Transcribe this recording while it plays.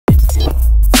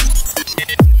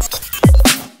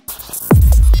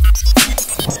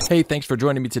Hey, thanks for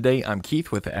joining me today. I'm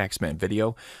Keith with Axeman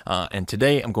Video, and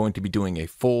today I'm going to be doing a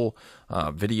full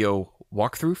video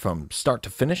walkthrough from start to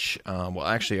finish. Well,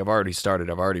 actually, I've already started.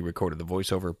 I've already recorded the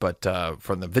voiceover, but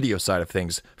from the video side of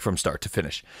things, from start to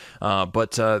finish.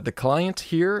 But the client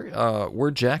here,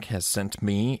 WordJack, has sent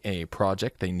me a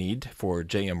project they need for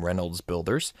JM Reynolds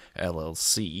Builders,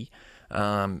 LLC.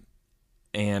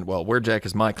 And well, WordJack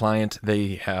is my client.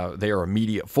 They are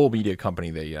a full media company.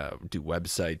 They do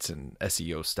websites and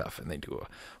SEO stuff, and they do a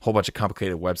whole bunch of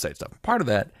complicated website stuff. Part of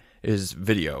that is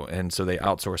video, and so they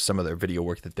outsource some of their video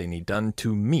work that they need done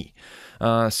to me.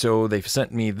 So they've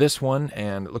sent me this one,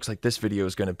 and it looks like this video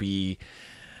is going to be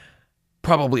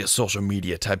probably a social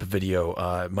media type of video.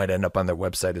 It might end up on their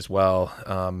website as well.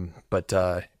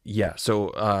 Yeah,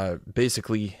 so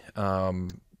basically,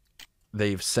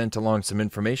 they've sent along some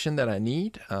information that I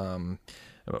need.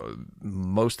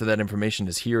 Most of that information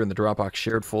is here in the Dropbox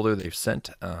shared folder they've sent,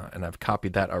 and I've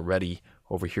copied that already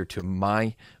over here to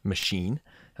my machine.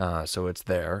 So it's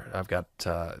there. I've got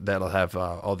that'll have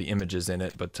all the images in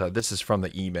it, but this is from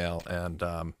the email, and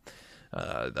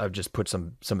I've just put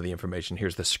some of the information.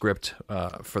 Here's the script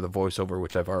for the voiceover,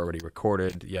 which I've already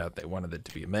recorded. Yeah, they wanted it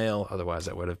to be a male, otherwise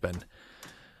I would have been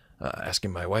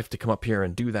asking my wife to come up here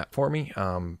and do that for me,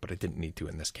 but I didn't need to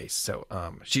in this case. So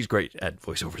she's great at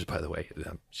voiceovers, by the way.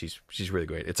 She's really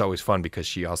great. It's always fun because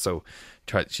she also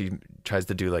tries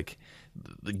to do like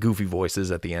the goofy voices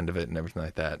at the end of it and everything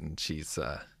like that, and she's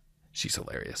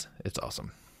hilarious. It's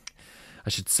awesome.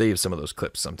 I should save some of those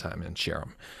clips sometime and share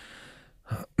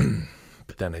them.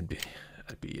 But then I'd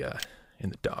be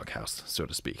in the doghouse, so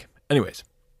to speak. Anyways,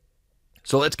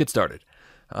 so let's get started.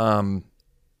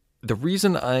 The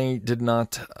reason I did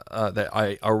not, that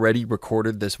I already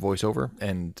recorded this voiceover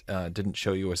and didn't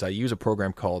show you is I use a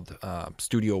program called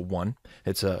Studio One.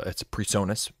 It's a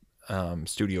PreSonus.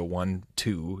 Studio One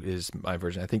 2 is my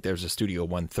version. I think there's a Studio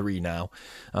One 3 now.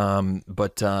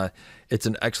 But it's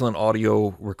an excellent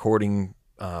audio recording,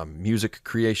 music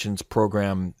creations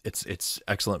program. It's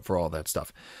excellent for all that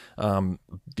stuff.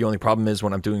 The only problem is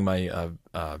when I'm doing my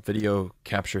video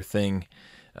capture thing,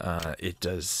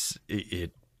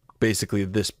 it basically,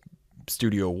 this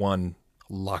Studio One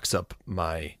locks up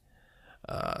my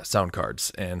sound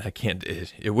cards, and I can't.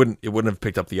 It wouldn't have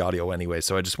picked up the audio anyway,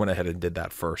 so I just went ahead and did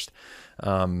that first.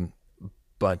 So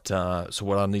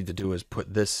what I'll need to do is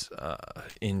put this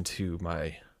into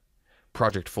my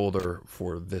project folder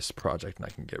for this project, and I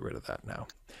can get rid of that now.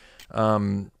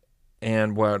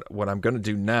 And what I'm going to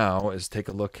do now is take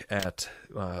a look at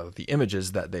the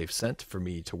images that they've sent for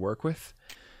me to work with.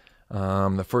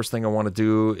 The first thing I want to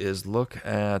do is look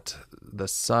at the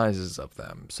sizes of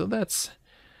them. So that's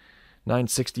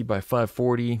 960 by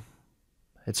 540.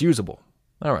 It's usable.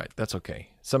 All right, that's okay.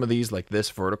 Some of these, like this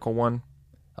vertical one,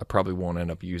 I probably won't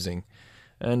end up using.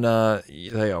 And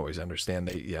they always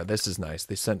understand. Yeah, this is nice.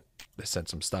 They sent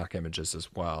some stock images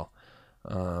as well.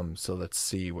 So let's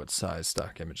see what size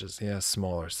stock images. Yeah,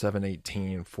 smaller,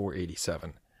 718,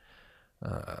 487.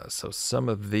 So some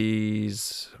of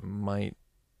these might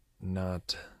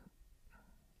not.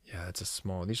 Yeah, it's a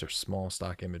small. These are small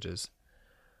stock images.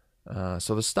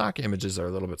 So the stock images are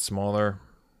a little bit smaller,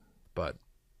 but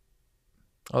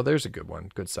oh, there's a good one,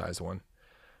 good size one.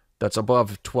 That's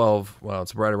above 12. Well,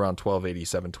 it's right around 1280,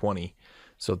 720.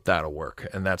 So that'll work,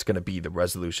 and that's going to be the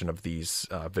resolution of these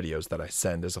videos that I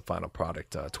send as a final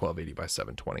product, 1280 by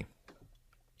 720.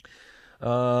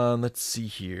 Let's see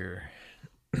here.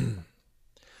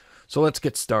 So let's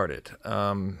get started.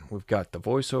 We've got the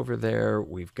voiceover there.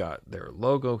 We've got their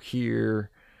logo here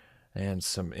and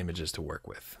some images to work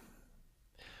with.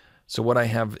 So what I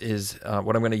have is,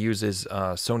 what I'm going to use is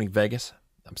Sony Vegas.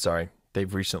 I'm sorry.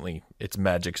 It's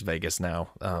Magix Vegas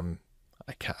now. I'm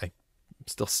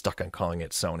still stuck on calling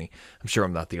it Sony. I'm sure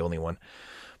I'm not the only one.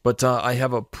 But I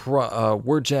have a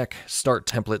WordJack start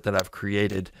template that I've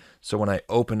created. So when I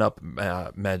open up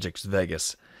Magix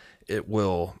Vegas, it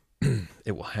will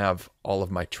have all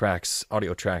of my tracks,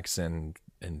 audio tracks and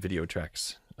video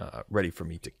tracks ready for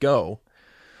me to go.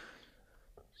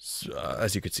 So,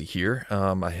 as you can see here,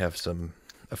 I have some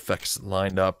effects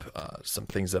lined up, some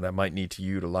things that I might need to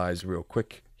utilize real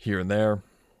quick here and there,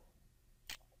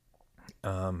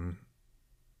 so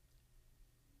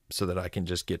that I can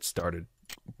just get started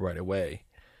right away.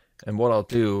 And what I'll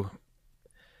do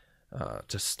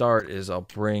to start is I'll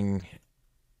bring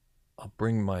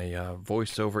my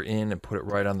voiceover in and put it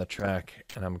right on the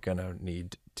track, and I'm gonna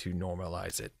need to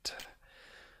normalize it.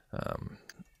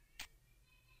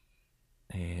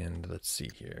 And let's see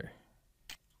here.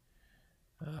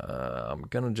 I'm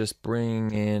gonna just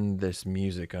bring in this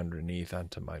music underneath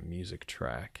onto my music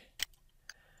track,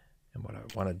 And what I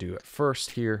want to do at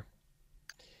first here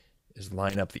is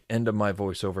line up the end of my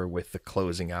voiceover with the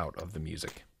closing out of the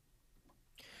music.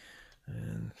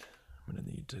 And I'm going to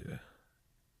need to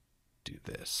do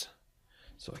this.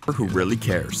 So Who really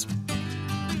cares?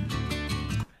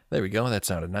 There we go. That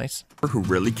sounded nice. Who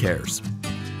really cares?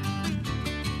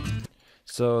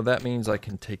 So that means I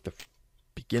can take the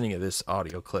beginning of this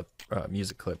audio clip,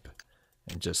 music clip,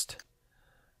 and just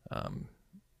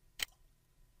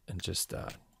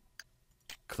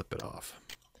clip it off.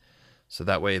 So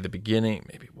that way, the beginning,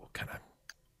 maybe we'll kind of.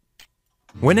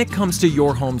 When it comes to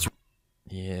your home's,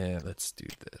 Yeah, let's do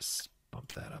this.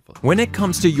 Bump that up a little. when it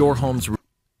comes to your home's,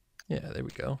 Yeah, there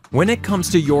we go. when it comes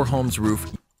to your home's roof,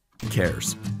 who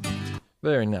cares?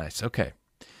 Very nice. Okay.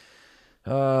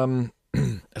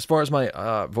 As far as my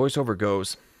voiceover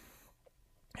goes,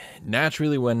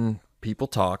 naturally when people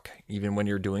talk, even when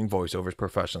you're doing voiceovers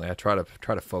professionally, I try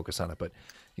to focus on it, but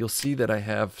you'll see that I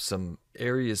have some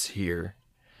areas here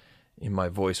in my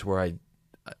voice where I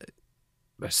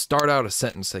start out a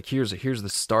sentence like here's the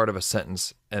start of a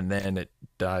sentence, and then it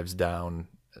dives down.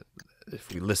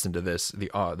 If we listen to this, the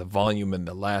volume and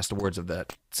the last words of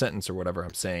that sentence or whatever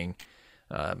I'm saying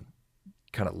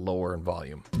kind of lower in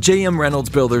volume. JM Reynolds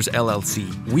Builders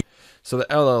LLC. So the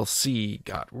LLC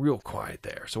got real quiet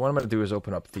there. So what I'm going to do is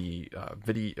open up the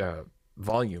video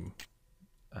volume,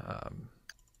 and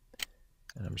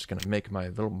I'm just going to make my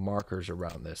little markers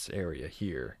around this area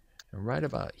here. And right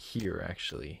about here,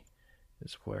 actually,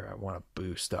 is where I want to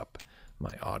boost up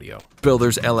my audio.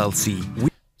 Builders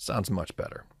LLC. Sounds much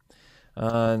better.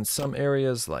 In some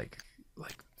areas like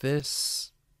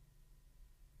this,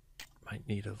 might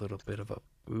need a little bit of a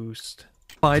boost.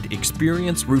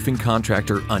 Experienced roofing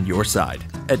contractor on your side.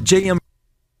 At JM.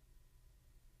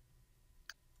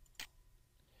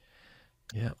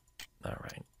 Yep. All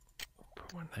right.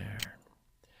 Put one there.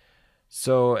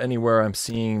 So anywhere I'm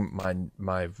seeing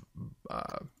my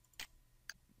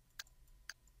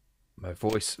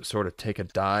voice sort of take a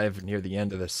dive near the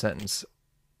end of the sentence,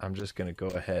 I'm just going to go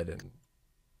ahead and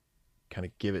kind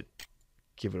of give it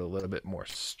a little bit more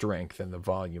strength in the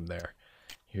volume there.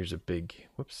 Here's a big,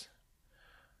 whoops.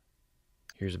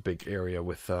 Here's a big area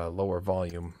with lower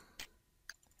volume.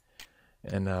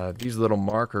 And these little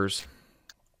markers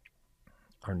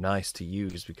are nice to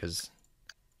use because...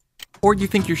 Or you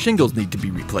think your shingles need to be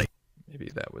replaced.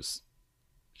 Maybe that was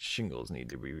shingles need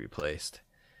to be replaced.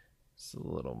 It's a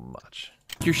little much.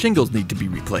 Your shingles need to be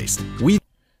replaced.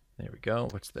 There we go.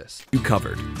 What's this? You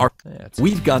covered. Yeah,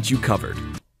 We've got you covered.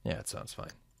 Yeah, it sounds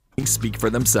fine. Speak for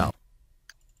themselves.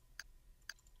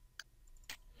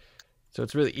 So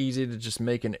it's really easy to just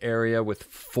make an area with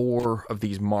 4 of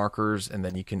these markers, and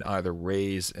then you can either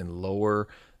raise and lower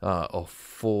a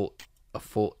full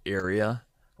area,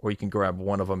 or you can grab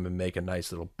one of them and make a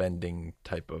nice little bending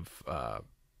type of,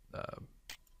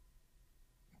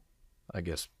 I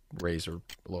guess, raise or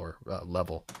lower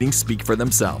level. Things speak for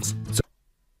themselves. So,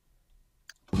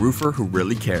 roofer who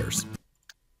really cares.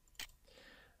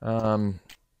 And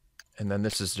then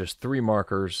this is just 3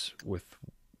 markers with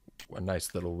a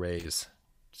nice little raise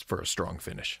for a strong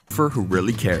finish. For who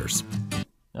really cares.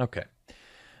 Okay.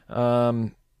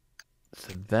 So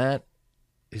that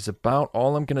is about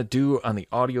all I'm going to do on the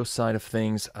audio side of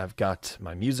things. I've got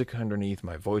my music underneath,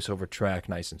 my voiceover track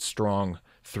nice and strong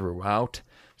throughout,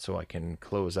 so I can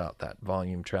close out that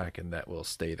volume track and that will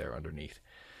stay there underneath.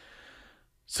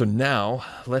 So now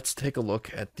let's take a look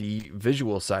at the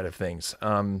visual side of things.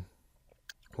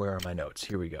 Where are my notes?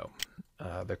 Here we go.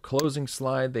 The closing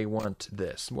slide, they want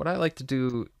this. What I like to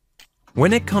do...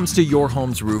 When it comes to your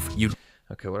home's roof,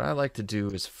 Okay, what I like to do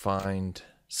is find...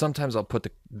 Sometimes I'll put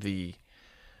the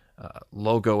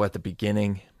logo at the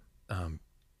beginning,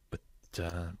 but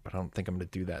I don't think I'm going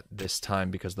to do that this time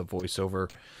because the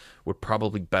voiceover would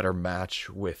probably better match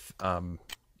with an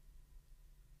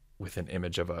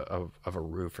image of a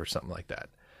roof or something like that.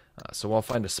 So I'll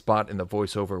find a spot in the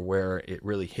voiceover where it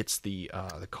really hits the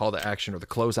call to action or the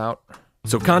closeout.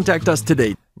 So contact us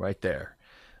today. Right there.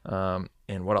 And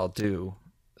what I'll do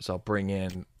is I'll bring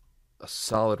in a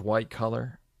solid white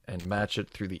color and match it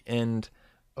through the end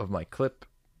of my clip.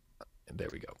 And there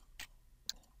we go.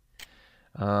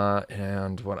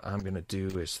 And what I'm going to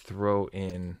do is throw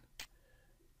in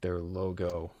their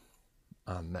logo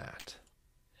on that.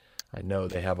 I know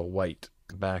they have a white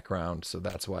background, so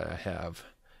that's why I have...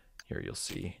 Here you'll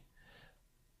see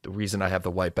the reason I have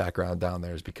the white background down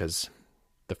there is because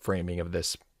the framing of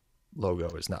this logo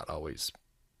is not always,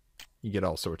 you get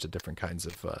all sorts of different kinds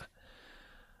of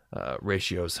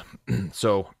ratios.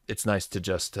 So it's nice to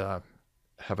just have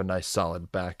a nice solid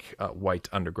back white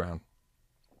underground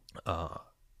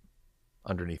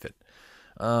underneath it.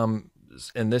 And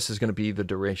this is going to be the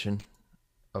duration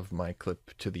of my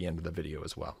clip to the end of the video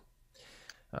as well.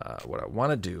 What I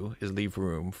want to do is leave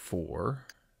room for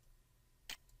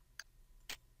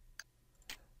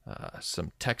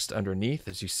some text underneath.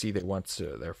 As you see, they want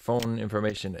their phone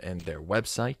information and their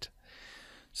website.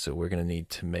 So we're going to need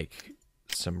to make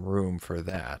some room for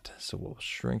that. So we'll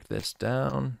shrink this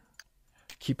down,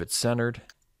 keep it centered,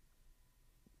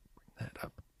 bring that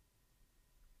up,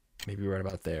 maybe right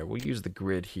about there. We'll use the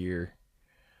grid here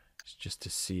just to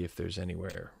see if there's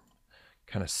anywhere.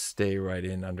 Kind of stay right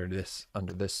in under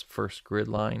this first grid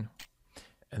line,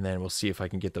 and then we'll see if I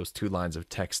can get those 2 lines of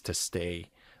text to stay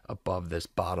above this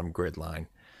bottom grid line.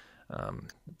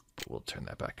 We'll turn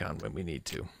that back on when we need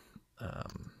to.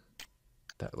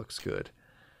 That looks good.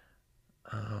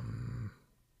 Let's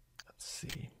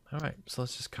see. All right, so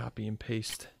let's just copy and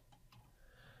paste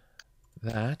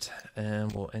that,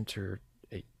 and we'll enter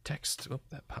a text. Oh,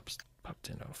 that popped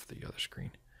in off the other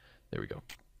screen. There we go.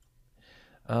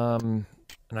 And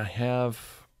I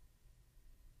have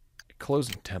a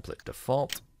closing template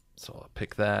default, so I'll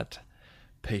pick that,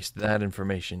 paste that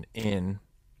information in.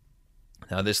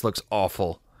 Now this looks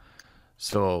awful,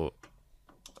 so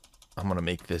I'm going to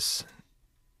make this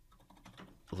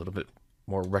a little bit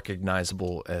more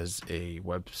recognizable as a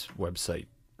website.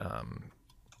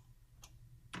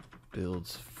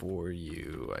 Builds for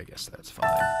you, I guess that's fine.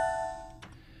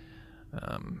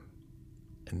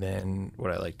 And then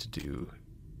what I like to do,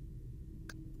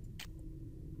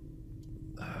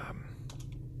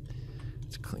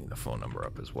 let's clean the phone number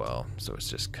up as well, so it's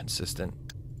just consistent,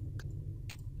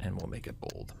 and we'll make it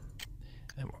bold.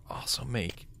 And we'll also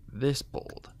make this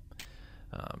bold.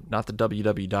 Not the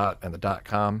www dot and the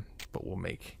 .com, but we'll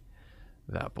make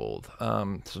that bold.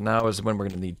 So now is when we're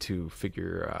going to need to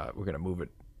figure, we're going to move it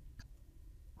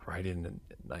right in a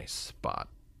nice spot.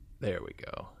 There we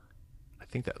go. I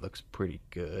think that looks pretty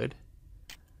good.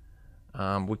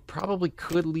 We probably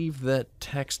could leave that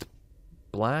text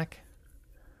black,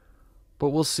 but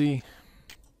we'll see.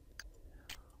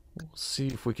 We'll see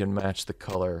if we can match the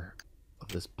color of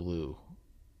this blue.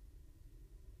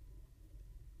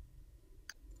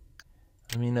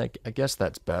 I mean, I guess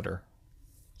that's better.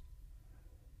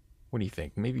 What do you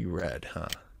think? Maybe red, huh?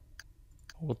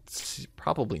 Well, it's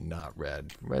probably not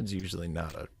red. Red's usually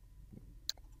not a...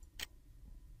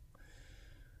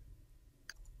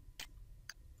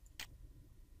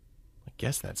 I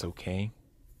guess that's okay.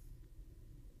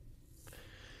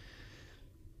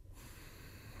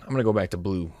 I'm going to go back to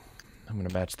blue. I'm going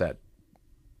to match that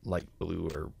light blue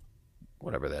or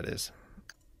whatever that is.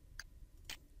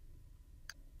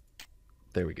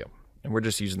 There we go. And we're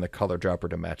just using the color dropper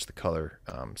to match the color.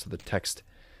 So the text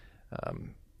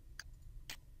and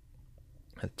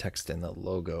the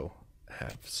logo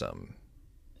have some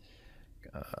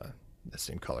the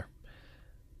same color.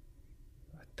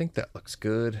 I think that looks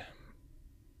good.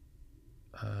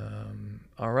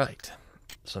 All right.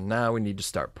 So now we need to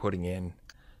start putting in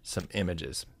some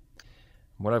images.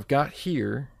 What I've got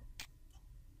here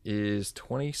is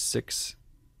 26,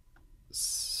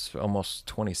 almost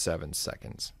 27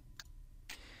 seconds.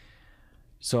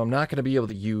 So I'm not going to be able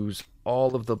to use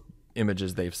all of the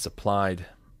images they've supplied,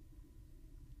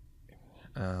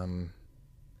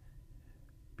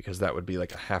 because that would be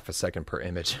like a half a second per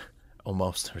image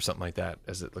almost, or something like that,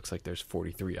 as it looks like there's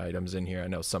 43 items in here. I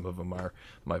know some of them are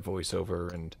my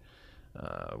voiceover and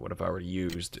what I've already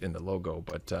used in the logo,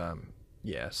 but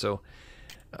yeah, so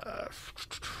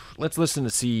let's listen to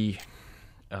see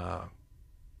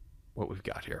what we've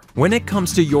got here. When it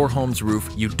comes to your home's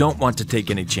roof, you don't want to take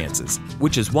any chances,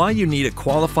 which is why you need a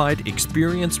qualified,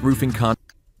 experienced roofing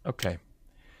Okay.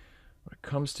 When it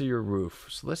comes to your roof,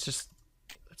 so let's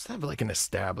have like an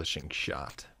establishing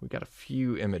shot. We got a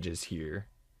few images here.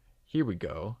 Here we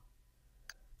go.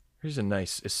 Here's a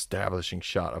nice establishing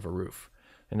shot of a roof.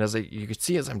 And you can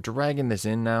see as I'm dragging this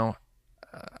in now,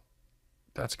 I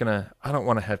don't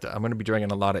want to have to, I'm going to be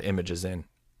dragging a lot of images in.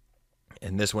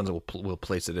 And this one will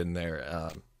place it in there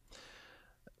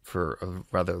for a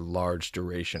rather large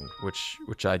duration,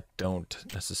 which I don't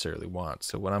necessarily want.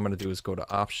 So what I'm going to do is go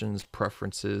to Options,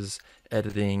 Preferences,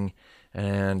 Editing,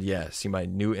 and yeah, see my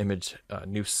new image,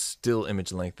 new still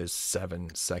image length is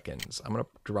 7 seconds. I'm going to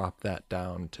drop that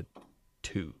down to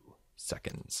 2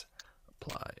 seconds.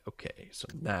 Apply. Okay, so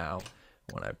now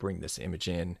when I bring this image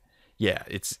in, yeah,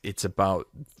 it's about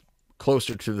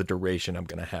closer to the duration I'm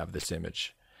going to have this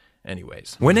image.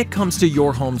 Anyways, When it comes to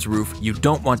your home's roof, you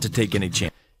don't want to take any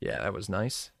chances. yeah, that was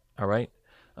nice. All right.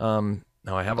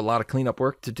 Now I have a lot of cleanup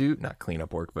work to do. Not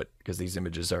cleanup work, but because these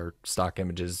images are stock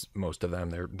images, most of them,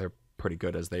 they're pretty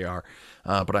good as they are.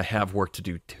 But I have work to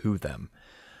do to them.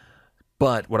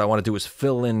 But what I want to do is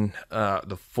fill in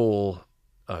the full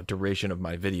duration of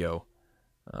my video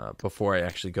before I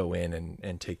actually go in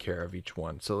and take care of each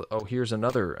one. So, oh, here's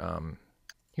another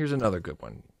good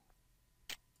one.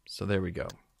 So there we go.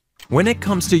 When it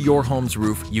comes to your home's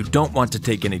roof, you don't want to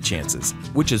take any chances,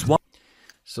 which is why...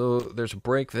 So there's a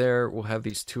break there. We'll have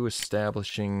these two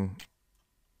establishing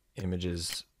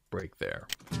images break there.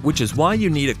 Which is why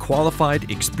you need a qualified,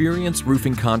 experienced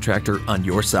roofing contractor on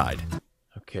your side.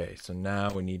 Okay, so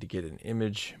now we need to get an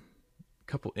image, a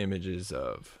couple images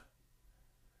of...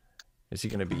 Is he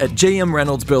going to be... At JM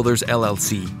Reynolds Builders,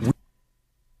 LLC...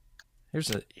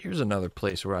 Here's another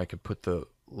place where I could put the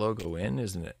logo in,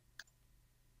 isn't it?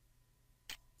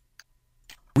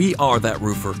 We are that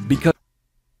roofer because...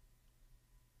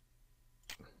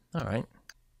 All right.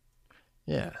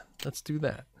 Yeah, let's do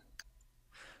that.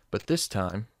 But this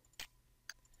time,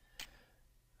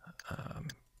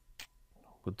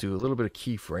 we'll do a little bit of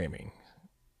keyframing.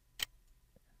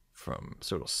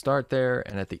 So it'll start there,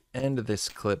 and at the end of this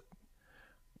clip,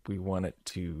 we want it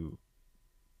to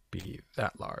be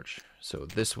that large. So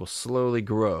this will slowly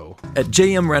grow. At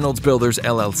JM Reynolds Builders,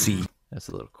 LLC... That's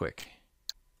a little quick.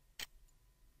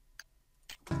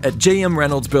 At JM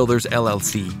Reynolds Builders,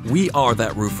 LLC, we are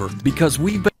that roofer because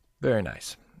we've been... Very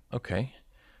nice. Okay.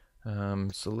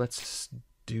 So let's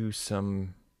do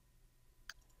some...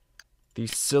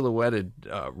 These silhouetted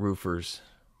roofers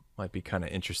might be kind of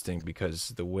interesting because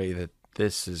the way that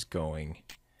this is going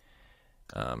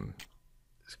kind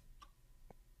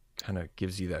of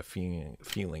gives you that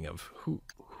feeling of who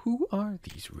are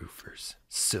these roofers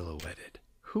silhouetted?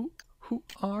 Who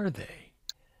are they?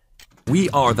 We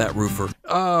are that roofer.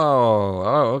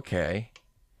 Oh, okay.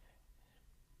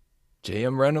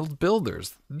 JM Reynolds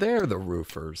Builders. They're the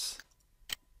roofers.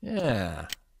 Yeah.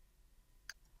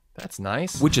 That's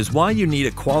nice. Which is why you need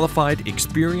a qualified,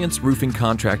 experienced roofing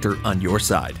contractor on your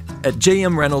side. At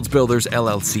JM Reynolds Builders,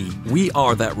 LLC, we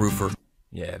are that roofer.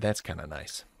 Yeah, that's kind of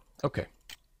nice. Okay.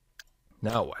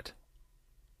 Now what?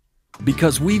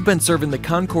 Because we've been serving the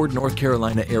Concord, North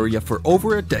Carolina area for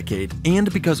over a decade,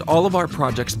 and because all of our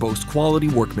projects boast quality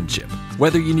workmanship.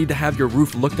 Whether you need to have your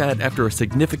roof looked at after a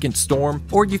significant storm,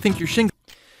 or you think your shingle...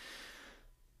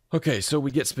 Okay, so we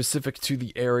get specific to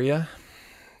the area,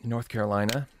 North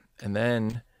Carolina, and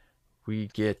then we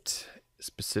get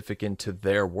specific into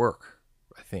their work,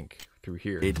 I think, through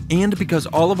here. And because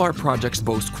all of our projects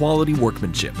boast quality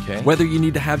workmanship. Okay. Whether you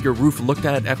need to have your roof looked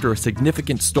at after a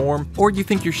significant storm, or you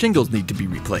think your shingles need to be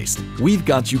replaced, we've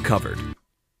got you covered.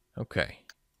 Okay,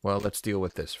 well, let's deal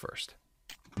with this first.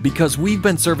 Because we've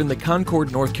been serving the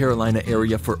Concord, North Carolina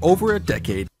area for over a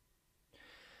decade.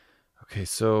 Okay,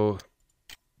 so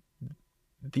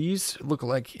these look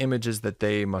like images that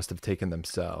they must have taken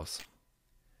themselves.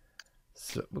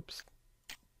 So, oops.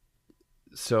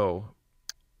 So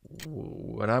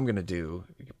what I'm going to do,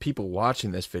 people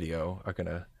watching this video are going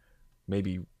to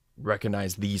maybe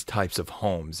recognize these types of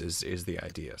homes is the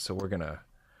idea. So we're going to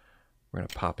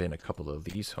pop in a couple of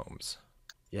these homes.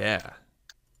 Yeah.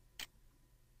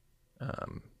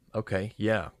 Okay,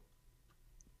 yeah.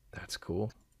 That's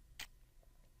cool.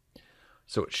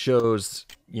 So it shows,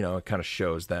 it kind of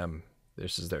shows them,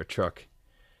 this is their truck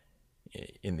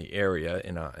in the area,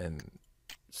 and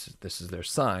this is their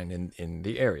sign in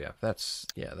the area.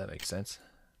 Yeah, that makes sense.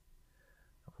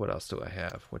 What else do I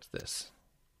have? What's this?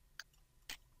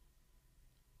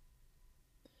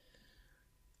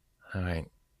 All right.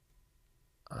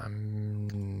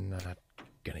 I'm not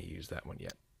going to use that one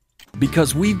yet.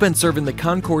 Because we've been serving the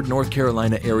Concord, North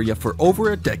Carolina area for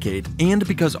over a decade, and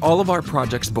because all of our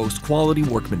projects boast quality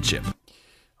workmanship.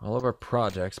 All of our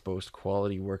projects boast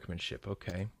quality workmanship.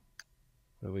 Okay.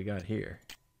 What do we got here?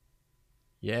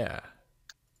 Yeah.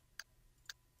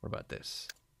 What about this?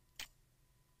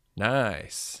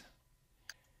 Nice.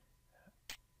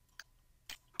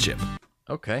 Chip.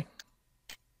 Okay.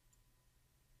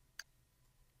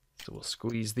 So we'll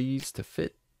squeeze these to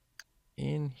fit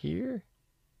in here.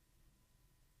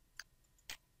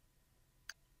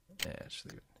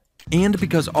 Actually, and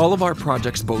because all of our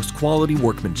projects boast quality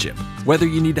workmanship. Whether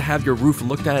you need to have your roof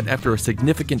looked at after a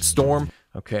significant storm.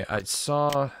 Okay, I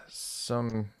saw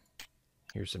some...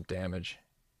 Here's some damage.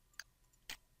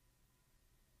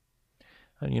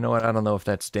 You know what? I don't know if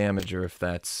that's damage or if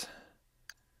that's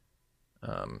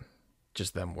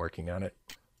just them working on it.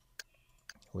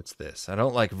 What's this? I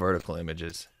don't like vertical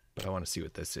images, but I want to see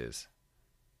what this is.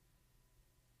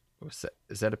 What's that?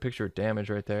 Is that a picture of damage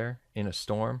right there in a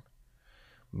storm?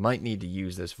 Might need to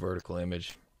use this vertical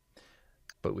image,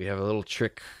 but we have a little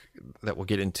trick that we'll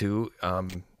get into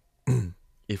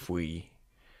if we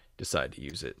decide to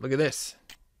use it. Look at this.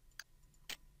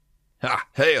 Ha!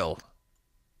 Hail!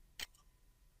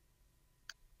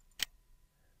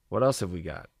 What else have we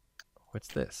got? What's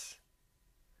this?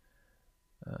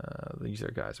 These are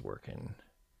guys working.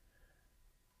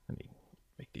 Let me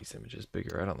make these images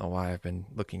bigger. I don't know why I've been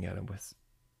looking at them with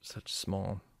such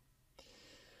small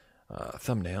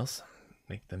thumbnails.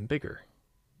 Make them bigger.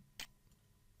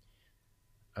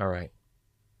 All right.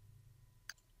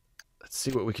 Let's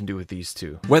see what we can do with these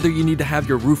two. Whether you need to have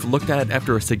your roof looked at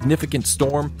after a significant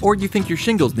storm, or you think your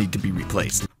shingles need to be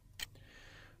replaced.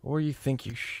 Or you think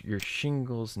your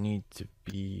shingles need to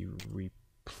be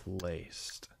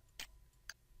replaced.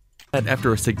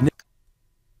 After a significant...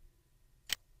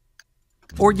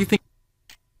 Or you think...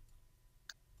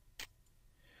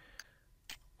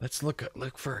 Let's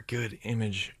look for a good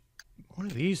image. One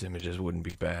of these images wouldn't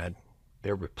be bad.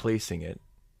 They're replacing it.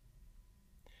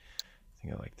 I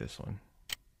think I like this one.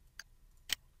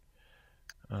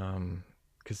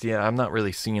 Because, yeah, I'm not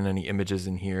really seeing any images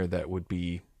in here that would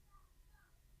be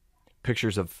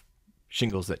pictures of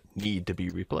shingles that need to be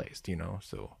replaced, you know,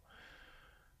 so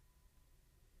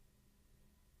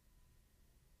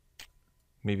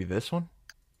maybe this one,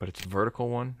 but it's a vertical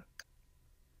one.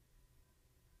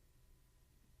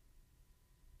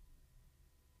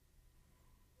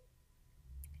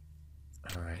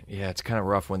 All right, yeah, it's kind of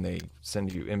rough when they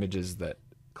send you images that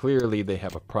clearly they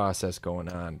have a process going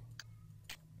on.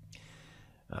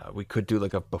 We could do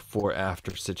like a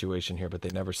before-after situation here, but they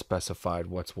never specified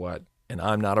what's what. And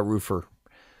I'm not a roofer.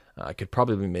 I could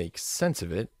probably make sense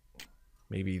of it.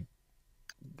 Maybe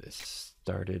this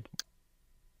started...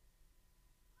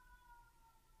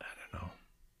 I don't know.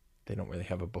 They don't really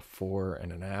have a before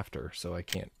and an after, so I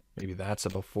can't... Maybe that's a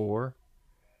before.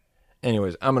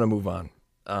 Anyways, I'm going to move on.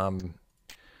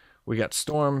 We got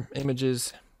storm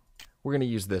images. We're going to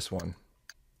use this one.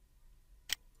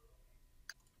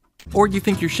 Or you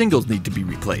think your shingles need to be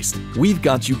replaced. We've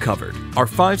got you covered. Our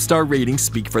 5-star ratings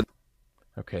speak for...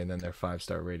 Okay, and then their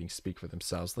 5-star ratings speak for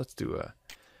themselves. Let's do a...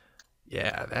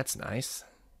 Yeah, that's nice.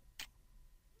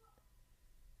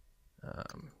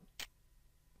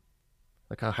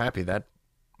 Look how happy that...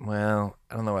 Well,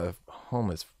 I don't know why the home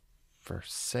is for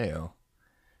sale.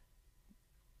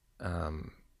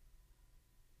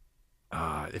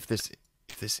 If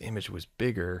this image was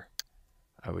bigger,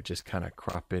 I would just kind of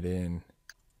crop it in.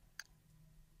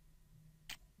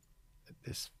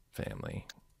 This family.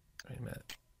 Wait a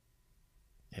minute.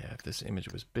 Yeah, if this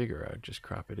image was bigger, I would just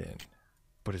crop it in.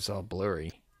 But it's all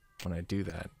blurry when I do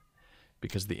that,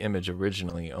 because the image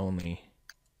originally only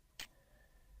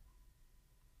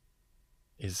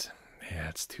is... Yeah,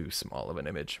 it's too small of an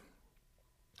image.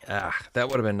 That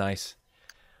would have been nice.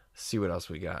 Let's see what else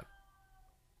we got.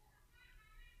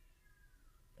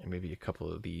 And maybe a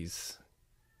couple of these.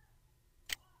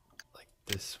 Like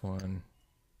this one.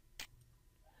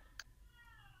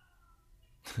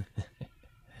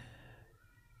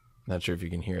 Not sure if you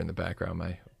can hear in the background,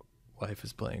 my wife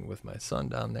is playing with my son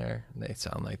down there, and they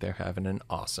sound like they're having an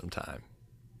awesome time.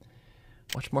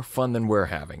 Much more fun than we're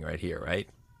having right here, right?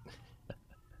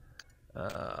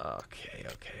 Okay.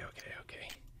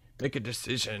 Make a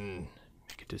decision.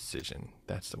 Make a decision.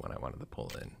 That's the one I wanted to pull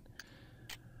in.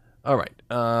 All right,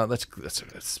 let's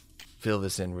fill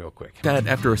this in real quick.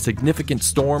 After a significant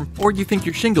storm, or you think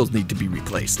your shingles need to be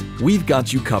replaced. We've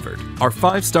got you covered. Our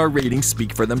 5-star ratings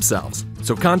speak for themselves.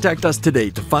 So contact us today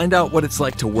to find out what it's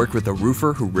like to work with a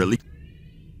roofer who really...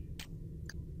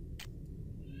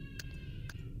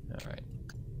 All right.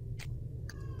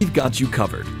 We've got you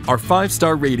covered. Our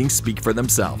 5-star ratings speak for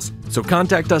themselves. So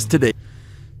contact us today.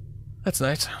 That's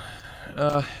nice.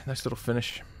 Nice little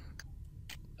finish.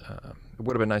 It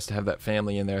would have been nice to have that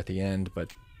family in there at the end,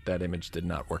 but that image did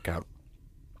not work out,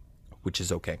 which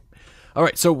is okay. All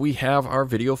right, so we have our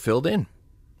video filled in.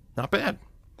 Not bad.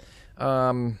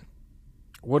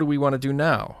 What do we want to do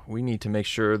now? We need to make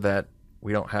sure that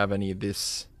we don't have any of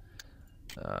this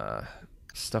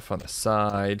stuff on the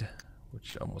side,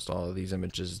 which almost all of these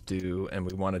images do, and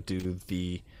we want to do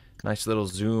the nice little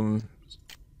zoom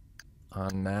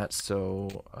on that.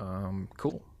 So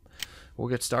cool. We'll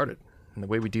get started. And the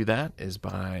way we do that is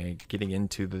by getting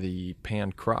into the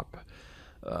pan crop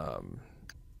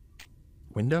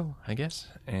window, I guess,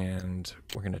 and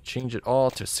we're going to change it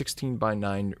all to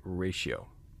 16:9 ratio.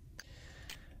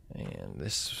 And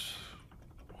this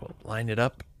will line it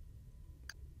up,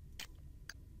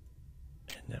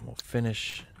 and then we'll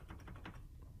finish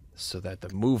so that the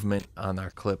movement on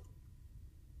our clip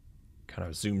kind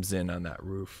of zooms in on that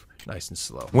roof nice and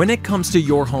slow. When it comes to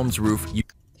your home's roof, you...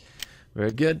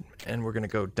 Very good. And we're going to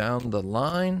go down the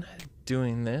line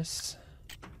doing this.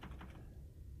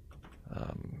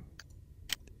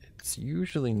 It's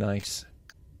usually nice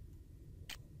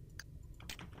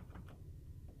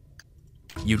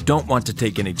You don't want to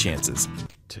take any chances.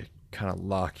 To kind of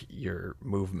lock your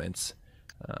movements.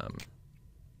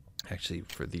 Actually,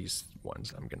 for these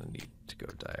ones, I'm going to need to go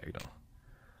diagonal.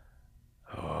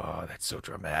 Oh, that's so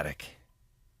dramatic.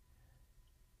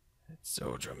 It's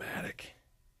so dramatic.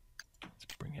 Let's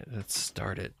bring it, let's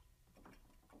start it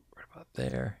right about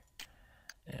there.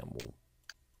 And we'll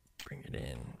bring it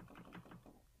in.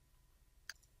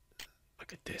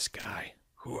 Look at this guy.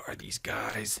 Who are these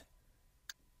guys?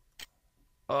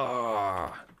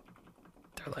 Oh,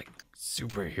 they're like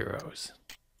superheroes.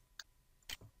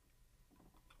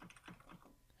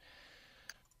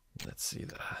 Let's see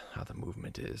how the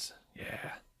movement is.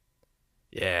 Yeah.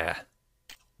 Yeah.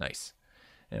 Nice.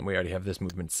 And we already have this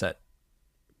movement set.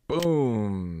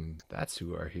 Boom. That's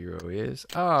who our hero is.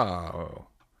 Oh.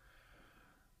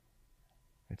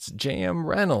 It's J.M.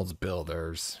 Reynolds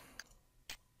Builders.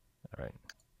 All right.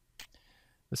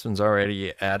 This one's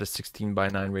already at a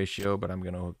 16:9 ratio, but I'm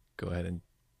going to go ahead and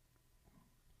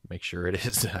make sure it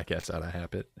is, I guess, out of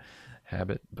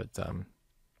habit. But,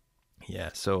 yeah,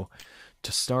 so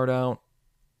to start out,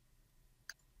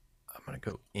 I'm going to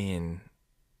go in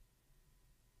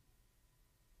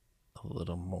a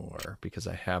little more because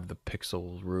I have the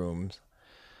pixel rooms.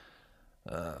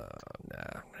 Nah,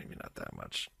 maybe not that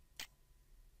much.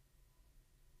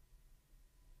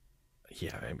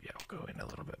 Yeah, maybe I'll go in a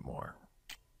little bit more.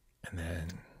 And then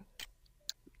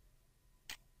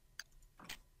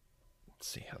let's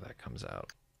see how that comes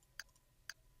out.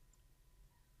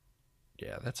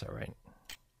 Yeah, that's all right.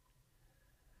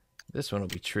 This one will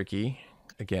be tricky.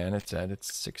 Again, it's at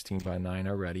its 16:9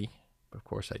 already. Of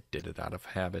course, I did it out of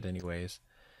habit anyways.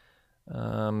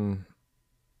 Let's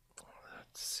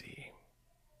see.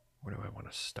 Where do I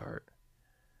want to start?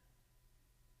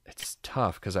 It's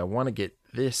tough because I want to get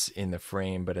this in the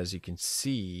frame, but as you can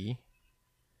see,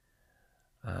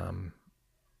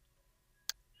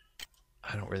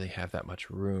 I don't really have that much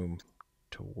room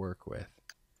to work with.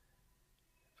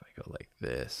 If I go like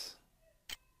this.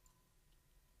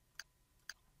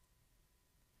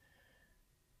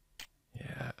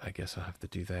 Yeah, I guess I'll have to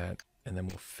do that, and then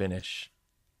we'll finish.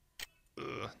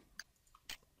 Ugh.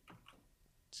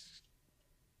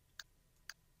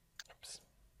 Oops.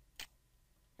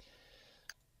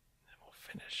 Then we'll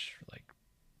finish like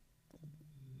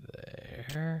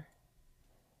there.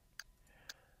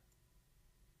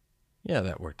 Yeah,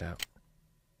 that worked out.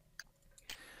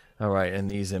 All right, and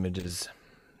these images,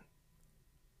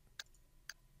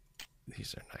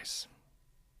 these are nice.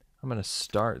 I'm going to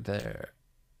start there.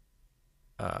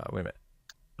 Wait a minute.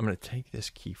 I'm going to take this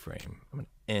keyframe. I'm going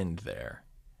to end there.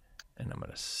 And I'm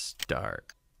going to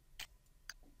start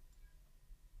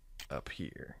up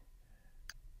here.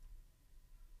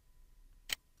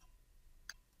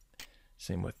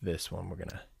 Same with this one. We're going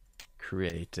to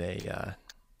create a...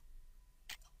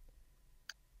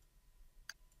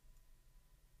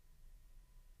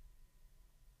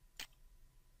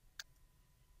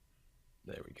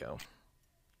 there we go.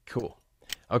 Cool.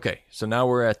 Okay, so now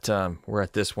we're at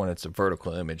this one. It's a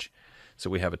vertical image, so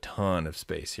we have a ton of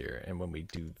space here. And when we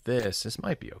do this, this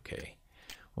might be okay.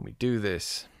 When we do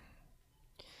this,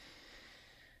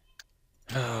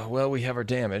 well, we have our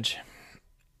damage,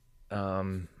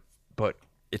 but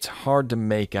it's hard to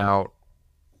make out.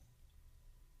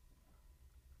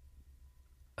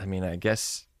 I mean, I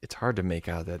guess it's hard to make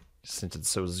out that since it's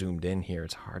so zoomed in here,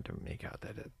 it's hard to make out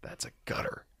that that's a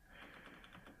gutter.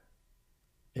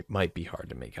 It might be hard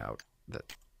to make out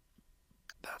that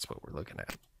that's what we're looking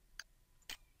at.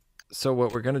 So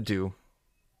what we're going to do,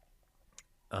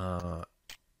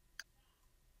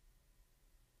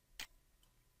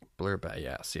 blur back.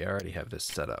 Yeah, see, I already have this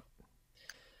set up.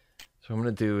 So what I'm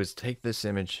going to do is take this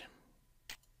image,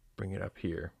 bring it up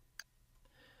here,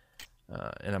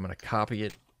 and I'm going to copy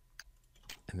it.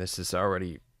 And this is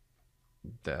already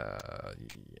there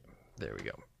we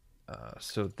go.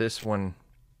 So this one,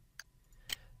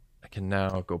 I can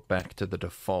now go back to the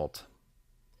default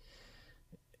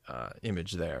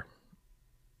image there.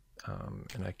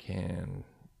 And I can,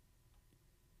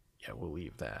 yeah, we'll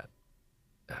leave that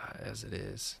as it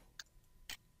is.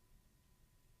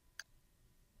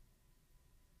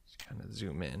 Just kind of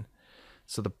zoom in.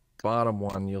 So the bottom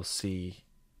one you'll see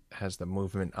has the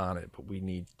movement on it, but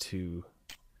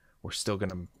we're still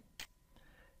going to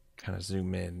kind of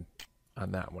zoom in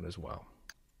on that one as well.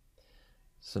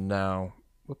 So now,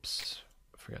 whoops,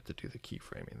 I forgot to do the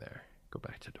keyframing there. Go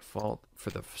back to default for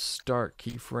the start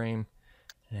keyframe,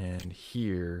 and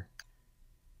here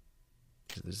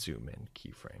is the zoom in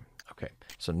keyframe. Okay,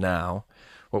 so now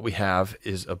what we have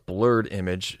is a blurred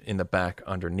image in the back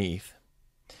underneath,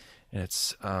 and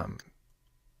it's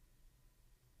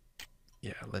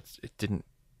yeah, it didn't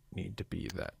need to be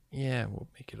that. Yeah, we'll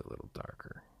make it a little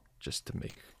darker just to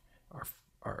make our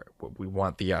what we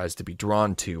want the eyes to be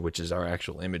drawn to, which is our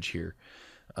actual image here.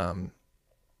 We'll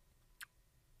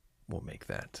make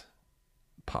that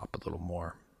pop a little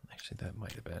more. Actually, that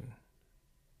might have been,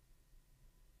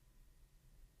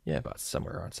 yeah, about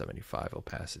somewhere around 75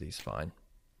 opacity is fine.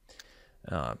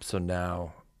 So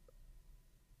now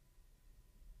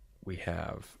we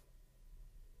have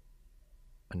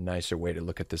a nicer way to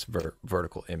look at this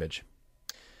vertical image.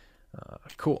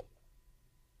 Cool.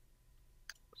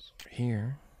 So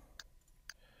here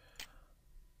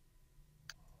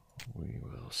we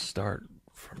will start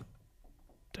from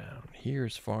down here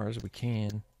as far as we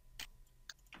can.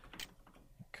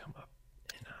 Come up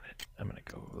in on it. I'm going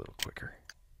to go a little quicker.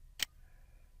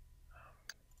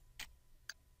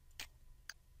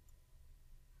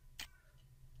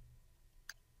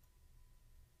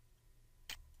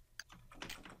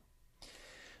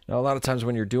 Now, a lot of times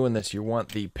when you're doing this, you want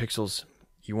the pixels,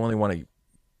 you only want to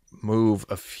move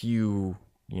a few,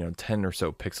 10 or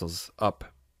so pixels up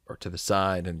or to the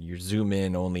side, and you zoom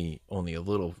in only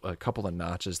a couple of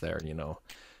notches there,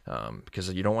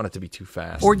 because you don't want it to be too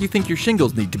fast. Or you think your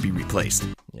shingles need to be replaced.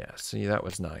 Yeah, see, that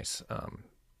was nice.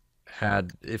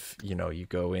 If you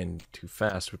go in too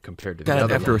fast compared to the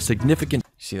other after one. a significant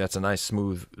See, that's a nice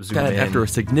smooth zoom in. after a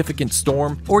significant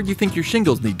storm, or you think your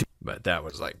shingles need to. But that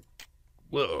was like,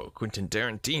 whoa, Quentin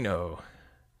Tarantino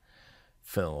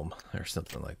film or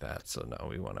something like that. So now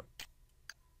we want to,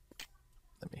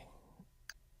 let me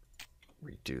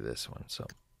redo this one. So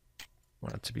I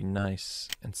want it to be nice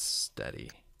and steady.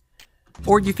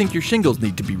 Or you think your shingles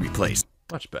need to be replaced.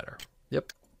 Much better.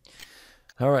 Yep.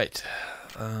 All right.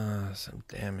 Some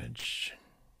damage.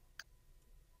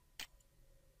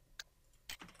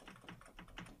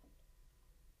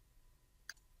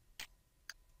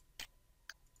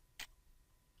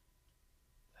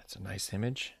 That's a nice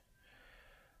image.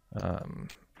 We'll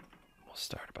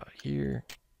start about here.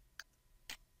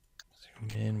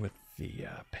 Zoom in with the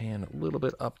pan a little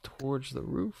bit up towards the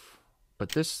roof. But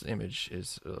this image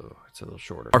is it's a little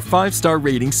shorter. Our 5-star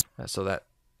ratings. So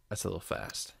that's a little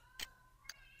fast.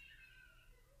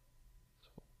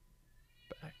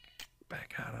 So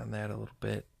back out on that a little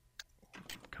bit.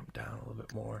 Come down a little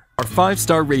bit more. Our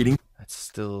 5-star rating. That's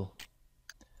still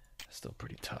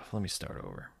pretty tough. Let me start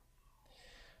over.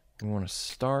 We want to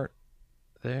start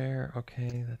there.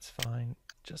 Okay, that's fine.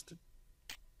 Just a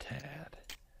tad.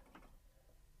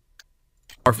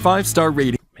 Our 5-star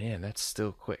rating. Man, that's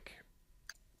still quick.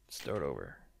 Start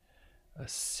over. A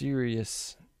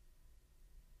serious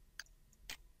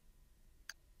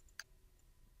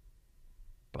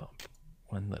bump.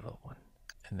 One little one.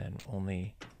 And then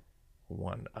only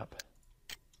one up.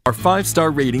 Our 5-star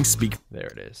rating speak. There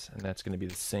it is. And that's going to be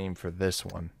the same for this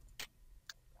one.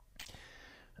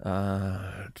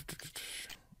 Okay,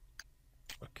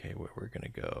 where we're going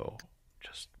to go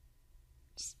just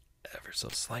ever so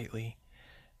slightly.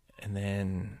 And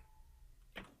then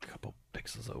a couple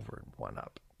pixels over and one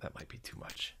up. That might be too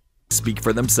much. Speak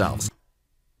for themselves.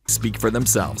 Speak for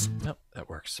themselves. Nope, that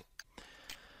works.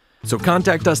 So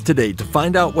contact us today to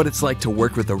find out what it's like to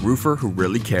work with a roofer who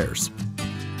really cares.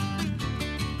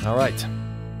 All right.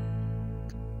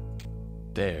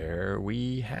 There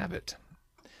we have it.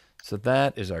 So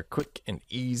that is our quick and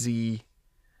easy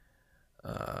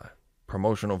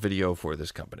promotional video for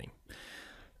this company.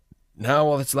 Now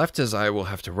all that's left is I will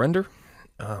have to render.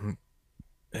 Oh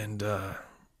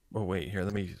wait, here,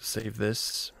 let me save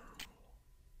this.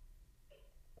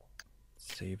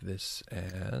 Save this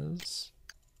as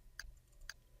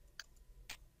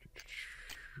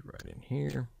right in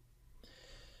here.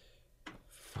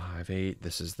 5.8.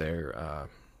 This is their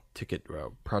ticket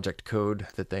project code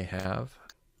that they have.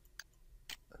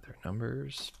 Their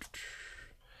numbers.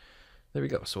 There we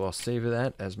go. So I'll save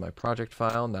that as my project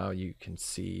file. Now you can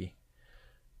see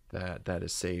that that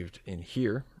is saved in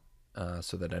here,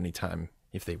 so that anytime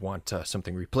if they want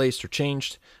something replaced or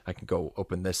changed, I can go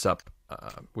open this up,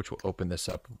 which will open this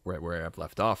up right where I've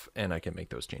left off, and I can make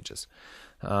those changes.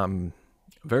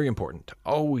 Very important to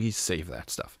always save that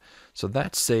stuff. So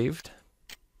that's saved,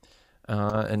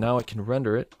 and now I can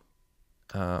render it.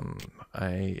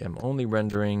 I am only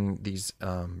rendering these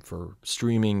for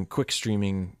streaming, quick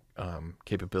streaming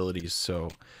capabilities. So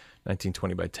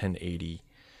 1920 by 1080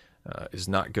 is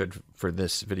not good for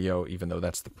this video, even though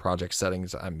that's the project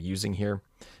settings I'm using here.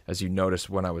 As you notice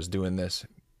when I was doing this,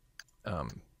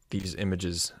 these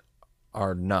images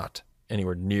are not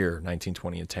anywhere near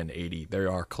 1920 and 1080. They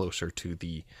are closer to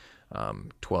the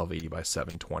 1280 by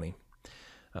 720.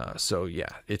 So yeah,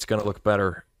 it's going to look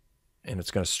better and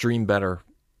it's going to stream better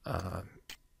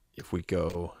if we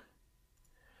go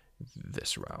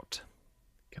this route.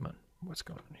 Come on, what's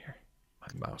going on here?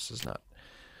 My mouse is not,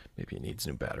 maybe it needs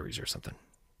new batteries or something.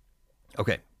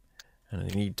 Okay, and I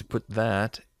need to put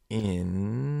that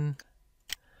in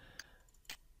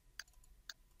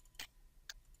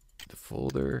the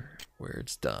folder where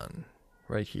it's done.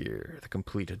 Right here, the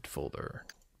completed folder.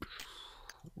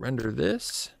 Render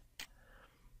this.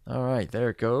 All right, there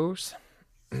it goes.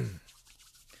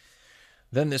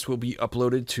 Then this will be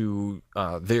uploaded to to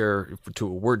a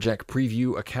WordJack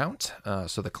preview account,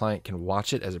 so the client can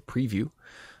watch it as a preview.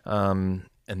 And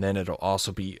then it'll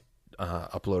also be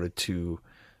uploaded to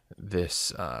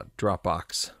this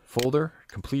Dropbox folder,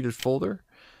 completed folder,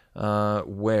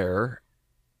 where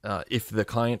if the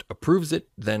client approves it,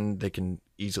 then they can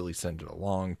easily send it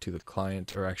along to the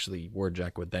client, or actually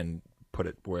WordJack would then put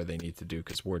it where they need to do,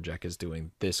 because WordJack is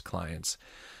doing this client's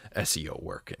SEO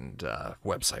work and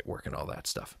website work and all that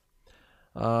stuff.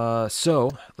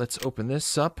 So let's open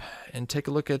this up and take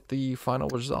a look at the final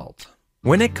result.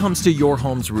 When it comes to your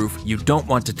home's roof, you don't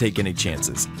want to take any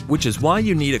chances, which is why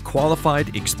you need a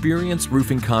qualified, experienced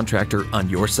roofing contractor on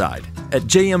your side. At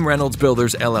JM Reynolds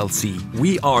Builders LLC,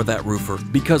 we are that roofer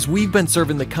because we've been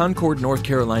serving the Concord, North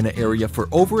Carolina area for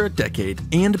over a decade,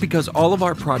 and because all of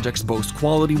our projects boast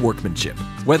quality workmanship.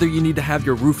 Whether you need to have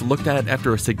your roof looked at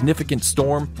after a significant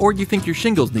storm, or you think your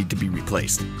shingles need to be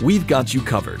replaced, we've got you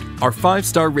covered. Our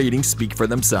 5-star ratings speak for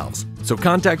themselves. So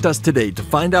contact us today to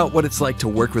find out what it's like to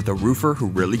work with a roofer who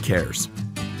really cares.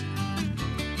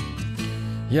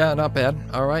 Yeah, not bad.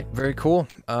 All right, very cool.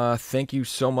 Thank you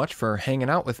so much for hanging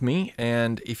out with me.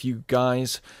 And if you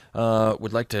guys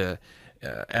would like to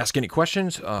ask any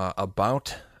questions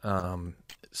about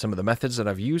some of the methods that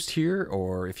I've used here,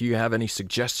 or if you have any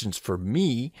suggestions for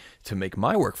me to make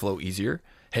my workflow easier,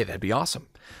 hey, that'd be awesome.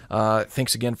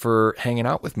 Thanks again for hanging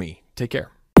out with me. Take care.